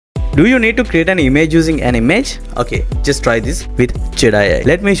Do you need to create an image using an image? Okay, just try this with Jeda AI.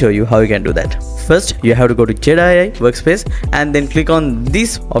 Let me show you how you can do that. First, you have to go to Jeda AI Workspace and then click on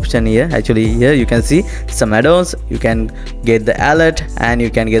this option here. Actually, here you can see some add-ons. You can get the alert and you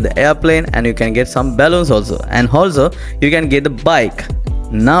can get the airplane and you can get some balloons also. And also, you can get the bike.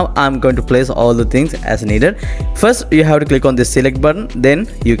 Now I'm going to place all the things as needed. First, you have to click on this select button. Then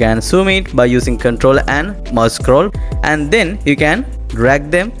you can zoom it by using control and mouse scroll. And then you can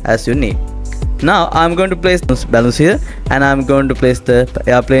drag them as you need. Now I'm going to place those balloons here, and I'm going to place the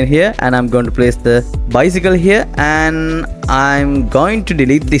airplane here, and I'm going to place the bicycle here, and I'm going to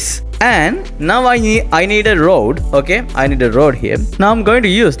delete this. And now I need a road. Okay, I need a road here. Now I'm going to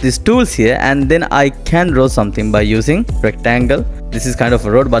use these tools here, and then I can draw something by using rectangle. This is kind of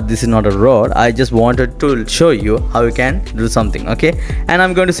a road, but this is not a road. I just wanted to show you how you can do something. Okay, and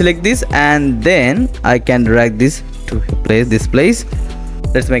I'm going to select this, and then I can drag this to this place.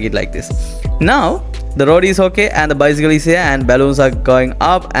 Let's make it like this. Now the road is okay, and the bicycle is here, and balloons are going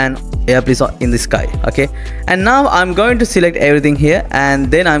up, and airplane is in the sky. Okay, and now I'm going to select everything here,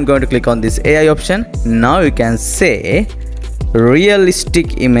 and then I'm going to click on this AI option. Now you can say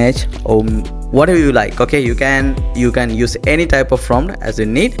realistic image or whatever you like. Okay, you can use any type of prompt as you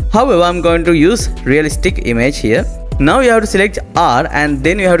need. However, I'm going to use realistic image here. Now you have to select R, and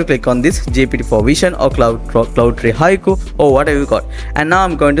then you have to click on this GPT-4 Vision or Cloud Tree Haiku or whatever you got. And now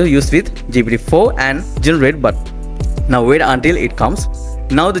I'm going to use with GPT-4 and generate button. Now wait until it comes.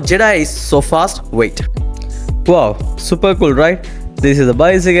 Now the Jeda is so fast. Wait. Wow, super cool, right? This is the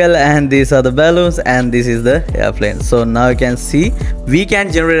bicycle, and these are the balloons, and this is the airplane. So now you can see we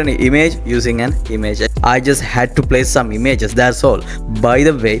can generate an image using an image. I just had to place some images, that's all. By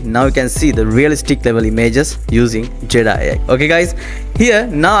the way, now you can see the realistic level images using Jeda AI. Okay guys, here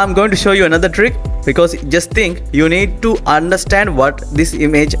now I'm going to show you another trick, because just think you need to understand what this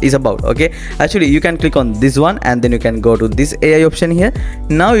image is about. Okay, actually you can click on this one, and then you can go to this AI option here.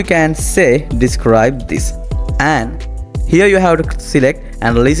 Now you can say describe this, and here you have to select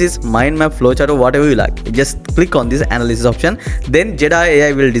analysis, mind map, flowchart, or whatever you like. Just click on this analysis option. Then Jeda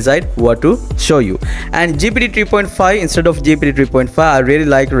AI will decide what to show you. And GPT 3.5 instead of GPT 3.5, I really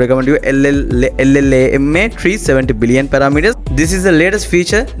like to recommend you LLMA 370 billion parameters. This is the latest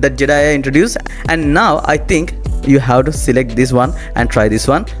feature that Jeda AI introduced. And now I think you have to select this one and try this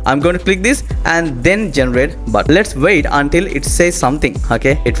one. I'm going to click this and then generate, but let's wait until it says something.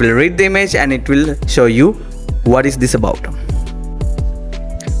 Okay, it will read the image and it will show you what is this about.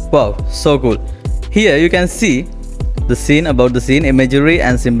 Wow, so cool. Here you can see the scene, about the scene, imagery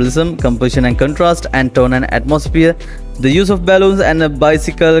and symbolism, composition and contrast, and tone and atmosphere. The use of balloons and a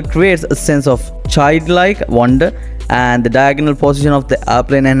bicycle creates a sense of childlike wonder, and the diagonal position of the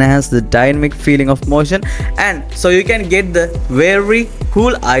airplane enhances the dynamic feeling of motion. And so you can get the very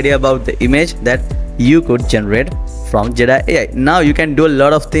cool idea about the image that you could generate from Jeda AI. Now you can do a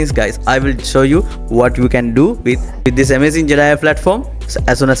lot of things, guys. I will show you what you can do with this amazing Jeda AI platform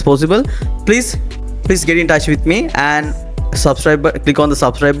as soon as possible. Please get in touch with me and subscribe. Click on the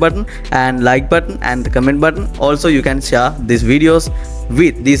subscribe button and like button and the comment button. Also, you can share these videos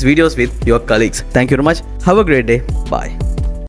with your colleagues. Thank you very much. Have a great day. Bye.